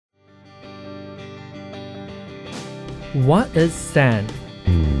What is SAN?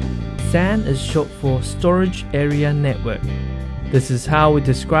 SAN is short for Storage Area Network. This is how we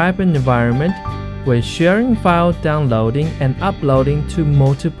describe an environment where sharing file downloading and uploading to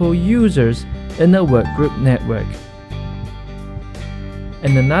multiple users in a workgroup network.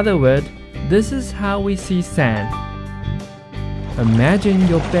 In another word, this is how we see SAN. Imagine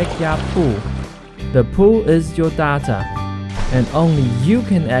your backyard pool. The pool is your data, and only you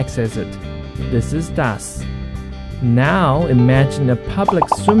can access it. This is DAS. Now imagine a public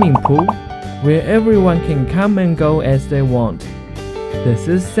swimming pool where everyone can come and go as they want. This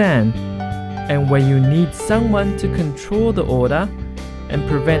is SAN. And when you need someone to control the order and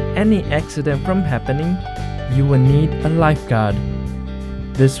prevent any accident from happening, you will need a lifeguard.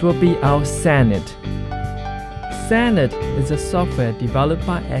 This will be our SANit. SANit is a software developed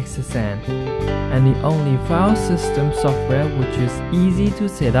by ExaSAN and the only file system software which is easy to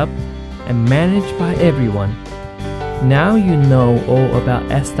set up and managed by everyone. Now you know all about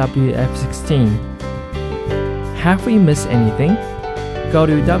SWF16. Have we missed anything? Go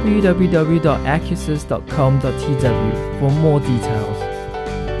to www.accusys.com.tw for more details.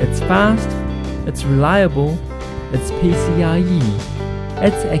 It's fast, it's reliable, it's PCIe,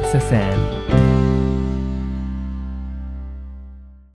 it's ExaSAN.